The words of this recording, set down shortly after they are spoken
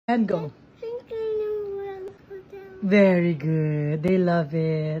And go. Very good. They love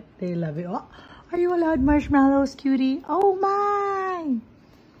it. They love it. Oh, are you allowed marshmallows, cutie? Oh my!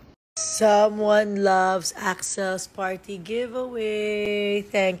 Someone loves Axel's party giveaway.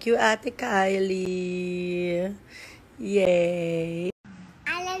 Thank you, Ate Kylie. Yay.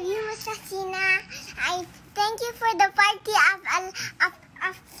 I love you, Miss Rosina. I thank you for the party of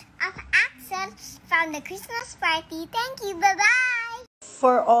Axel from the Christmas party. Thank you. Bye-bye.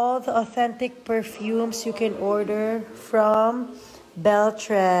 For all the authentic perfumes, you can order from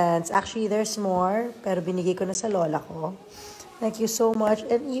Beltrans. Actually, there's more, pero binigay ko na sa lola ko. Thank you so much.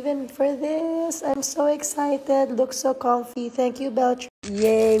 And even for this, I'm so excited. Looks so comfy. Thank you, Beltrans.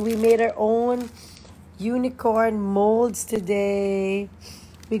 Yay, we made our own unicorn molds today.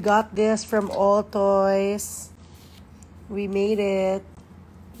 We got this from All Toys. We made it.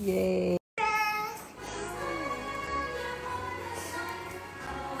 Yay.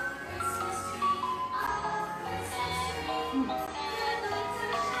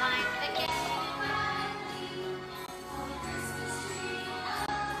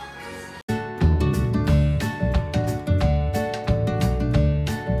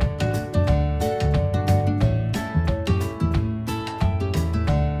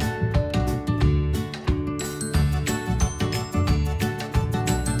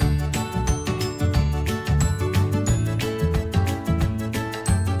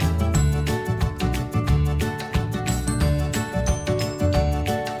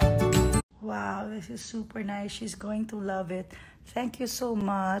 This is super nice. She's going to love it. Thank you so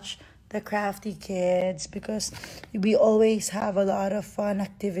much, the Crafty Kids, because we always have a lot of fun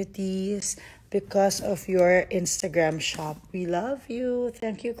activities because of your Instagram shop. We love you.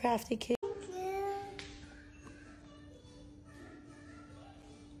 Thank you, Crafty Kids.